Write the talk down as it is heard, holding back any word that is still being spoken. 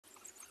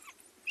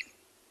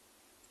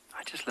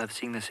just love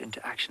seeing this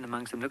interaction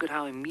amongst them. Look at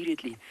how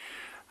immediately,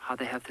 how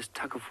they have this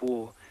tug of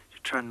war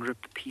to try and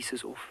rip the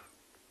pieces off.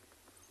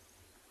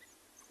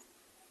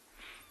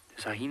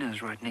 The hyena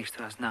is right next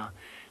to us now.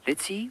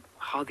 Let's see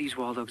how these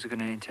wild dogs are going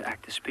to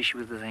interact,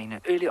 especially with the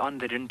hyena. Early on,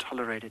 they didn't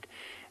tolerate it,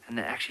 and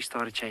they actually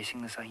started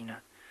chasing the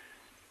hyena.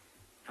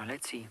 Now,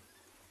 let's see.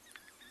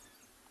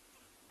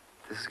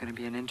 This is going to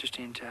be an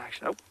interesting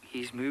interaction. Oh,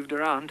 he's moved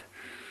around.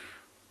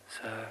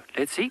 So,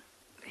 let's see.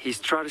 He's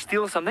trying to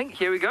steal something.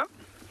 Here we go.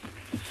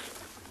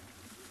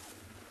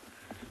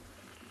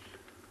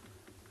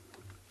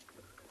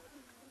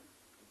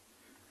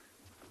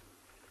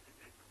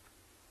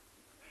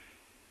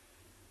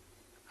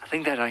 I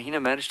think that hyena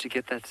managed to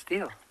get that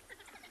steal.